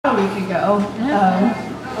week ago.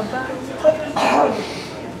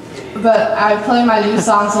 But I play my new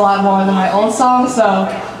songs a lot more than my old songs, so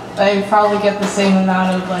I probably get the same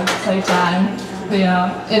amount of like playtime, you know,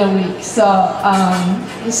 in a week. So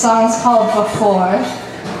the song's called Before,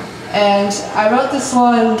 and I wrote this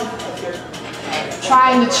one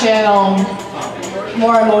trying to channel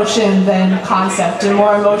more emotion than concept and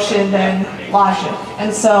more emotion than logic.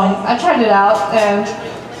 And so I tried it out, and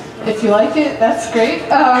if you like it, that's great.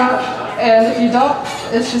 And if you don't,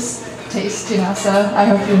 it's just taste, you know, so I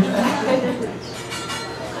hope you enjoy.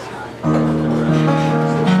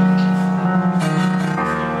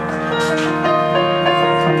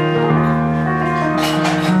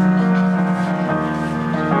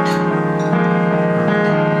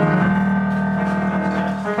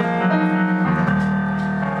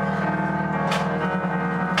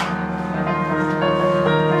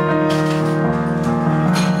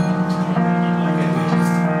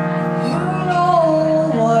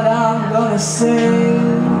 Say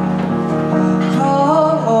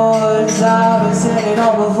cause I've said it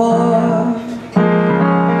all before.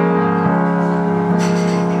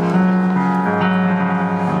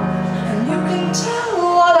 And you can tell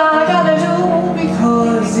what I gotta do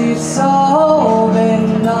because it's all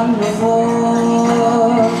been done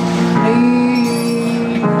before me.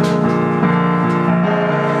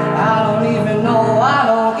 I don't even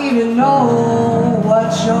know what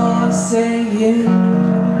you're saying.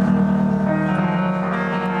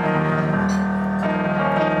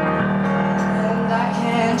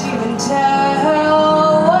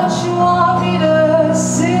 Tell what you want me to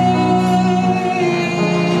see,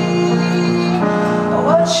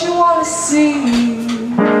 what you want to see.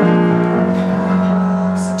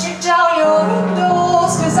 So kick down your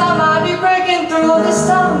windows, cause I might be breaking through. This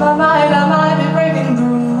time I might be breaking through.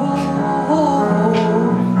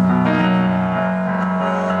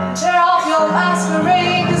 Tear off your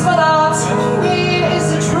masquerade, cause what I'm saying is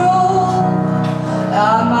the truth. I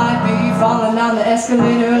might be falling down the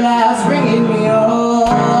escalator, that's bringing me up.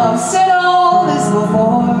 I've said all this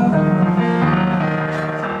before.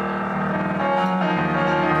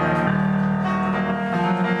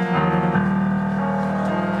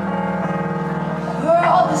 We're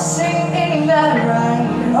all the same, ain't that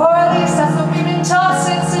right? Or at least that's what we've been taught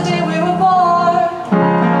since the day we were born.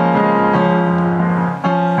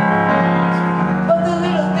 But the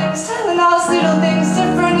little things telling us little things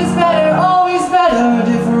different is better, always better.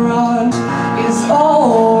 Different is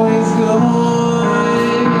always good.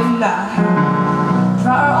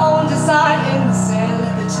 Try our own design in the sand,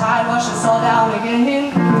 let the tide wash us all down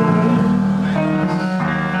again.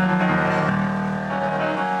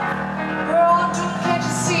 We're all doomed, can't you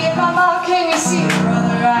see it, mama? Can you see it,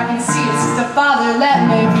 brother? I can see it, sister, father, let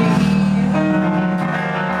me be.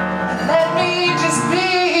 Let me just be.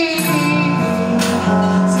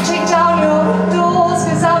 So take down your windows,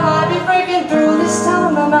 cause I might be breaking through. This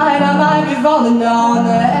time I might be falling down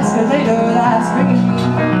the escalator that's bringing me.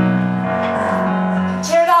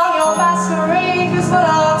 Tear down your masquerade, cause what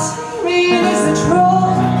I'm saying is the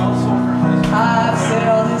truth. I've said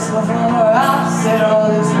all this before, I've said all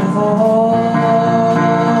this before.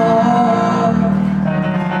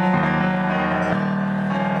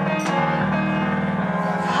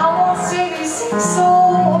 I won't say these things, so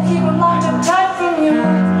keep them locked up tight from you.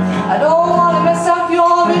 I don't want to mess up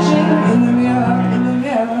your vision in the mirror, in the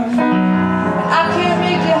mirror. And I can't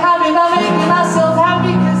make you happy by making myself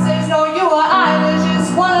happy, cause there's no you or I, there's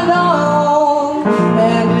just one alone.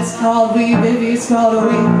 And it's called we, baby, it's called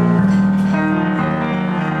we.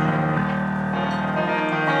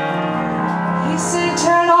 He said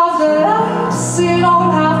turn off the lights, so you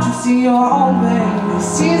don't have to see your own way. He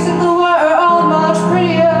sees in the world much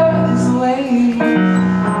prettier this way.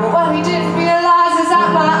 But what he didn't realize is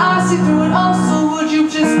that my eyes see through it all. So would you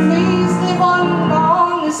just please live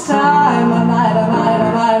on this time? I might.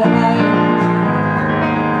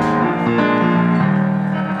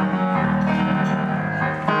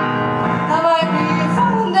 I might be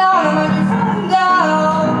falling down, I might be falling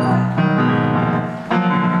down.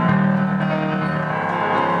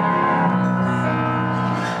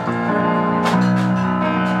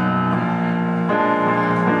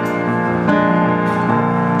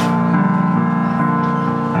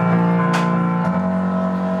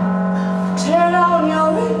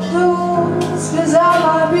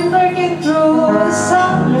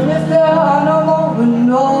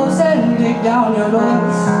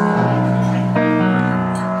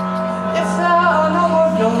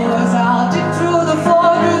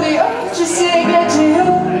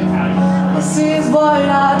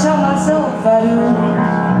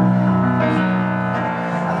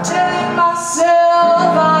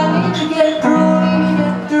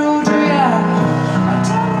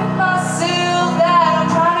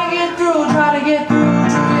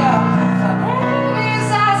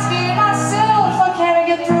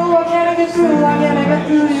 get through, I gotta get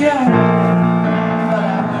through, yeah.